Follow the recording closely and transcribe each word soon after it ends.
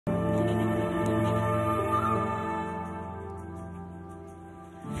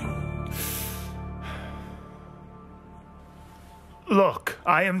Look,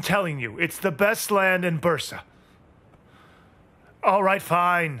 I am telling you, it's the best land in Bursa. All right,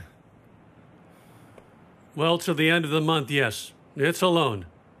 fine. Well, till the end of the month, yes. It's a loan.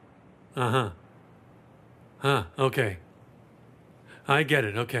 Uh-huh. Huh, okay. I get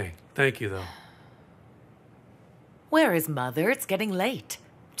it, okay. Thank you, though. Where is Mother? It's getting late.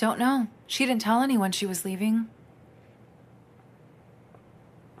 Don't know. She didn't tell anyone she was leaving.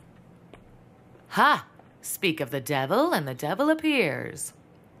 Ha! Speak of the devil, and the devil appears.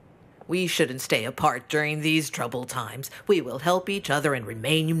 We shouldn't stay apart during these troubled times. We will help each other and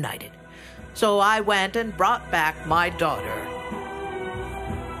remain united. So I went and brought back my daughter.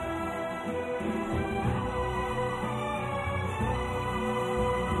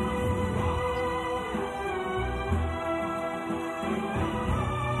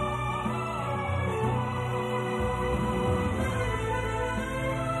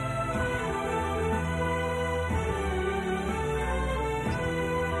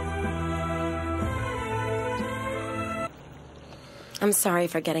 I'm sorry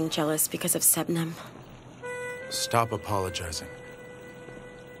for getting jealous because of Sebnem. Stop apologizing.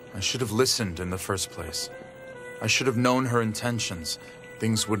 I should have listened in the first place. I should have known her intentions.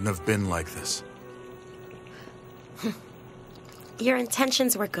 Things wouldn't have been like this. Your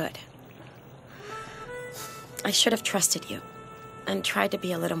intentions were good. I should have trusted you and tried to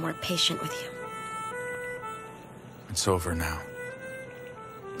be a little more patient with you. It's over now.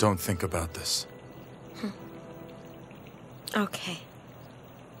 Don't think about this. Okay.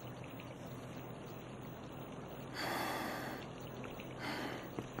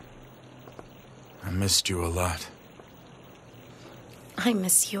 I missed you a lot. I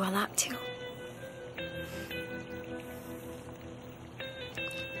miss you a lot, too.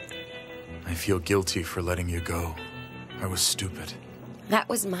 I feel guilty for letting you go. I was stupid. That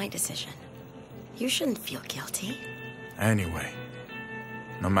was my decision. You shouldn't feel guilty. Anyway,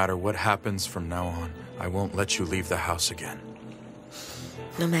 no matter what happens from now on, I won't let you leave the house again.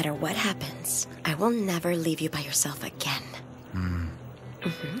 No matter what happens, I will never leave you by yourself again.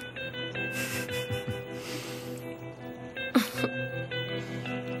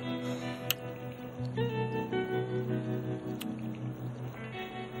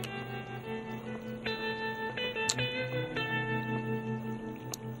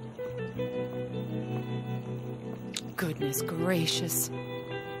 Goodness gracious.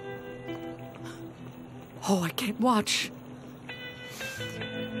 Oh, I can't watch.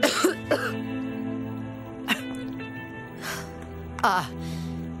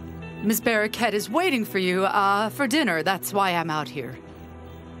 Miss Barraquette is waiting for you, for dinner. That's why I'm out here.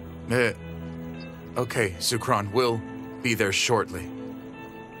 Okay, Zukran, we'll be there shortly.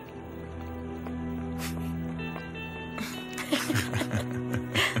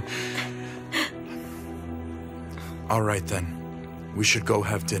 All right, then. We should go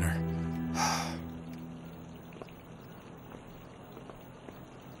have dinner.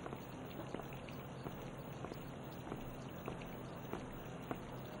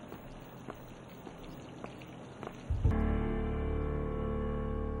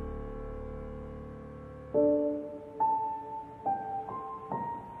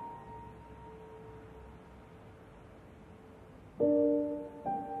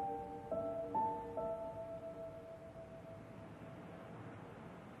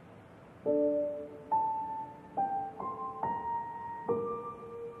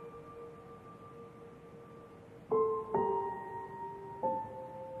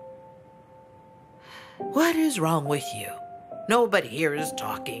 What is wrong with you? Nobody here is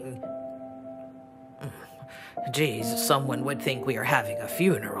talking. Geez, someone would think we are having a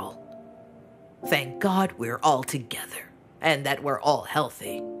funeral. Thank God we're all together, and that we're all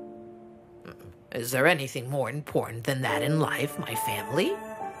healthy. Is there anything more important than that in life, my family?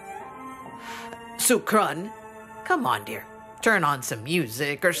 Zukran, come on, dear. Turn on some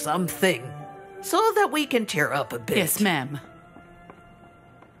music or something, so that we can tear up a bit. Yes, ma'am.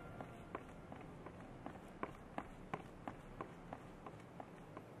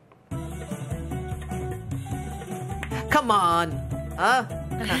 Come on. Huh?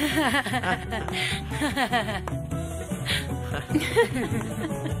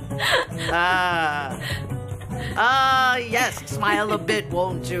 Yes, smile a bit,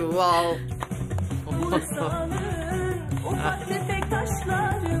 won't you all?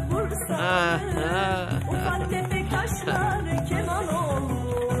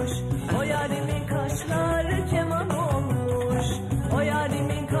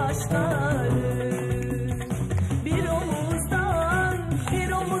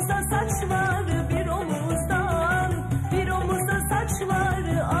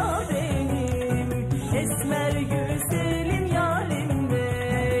 Esmer güzel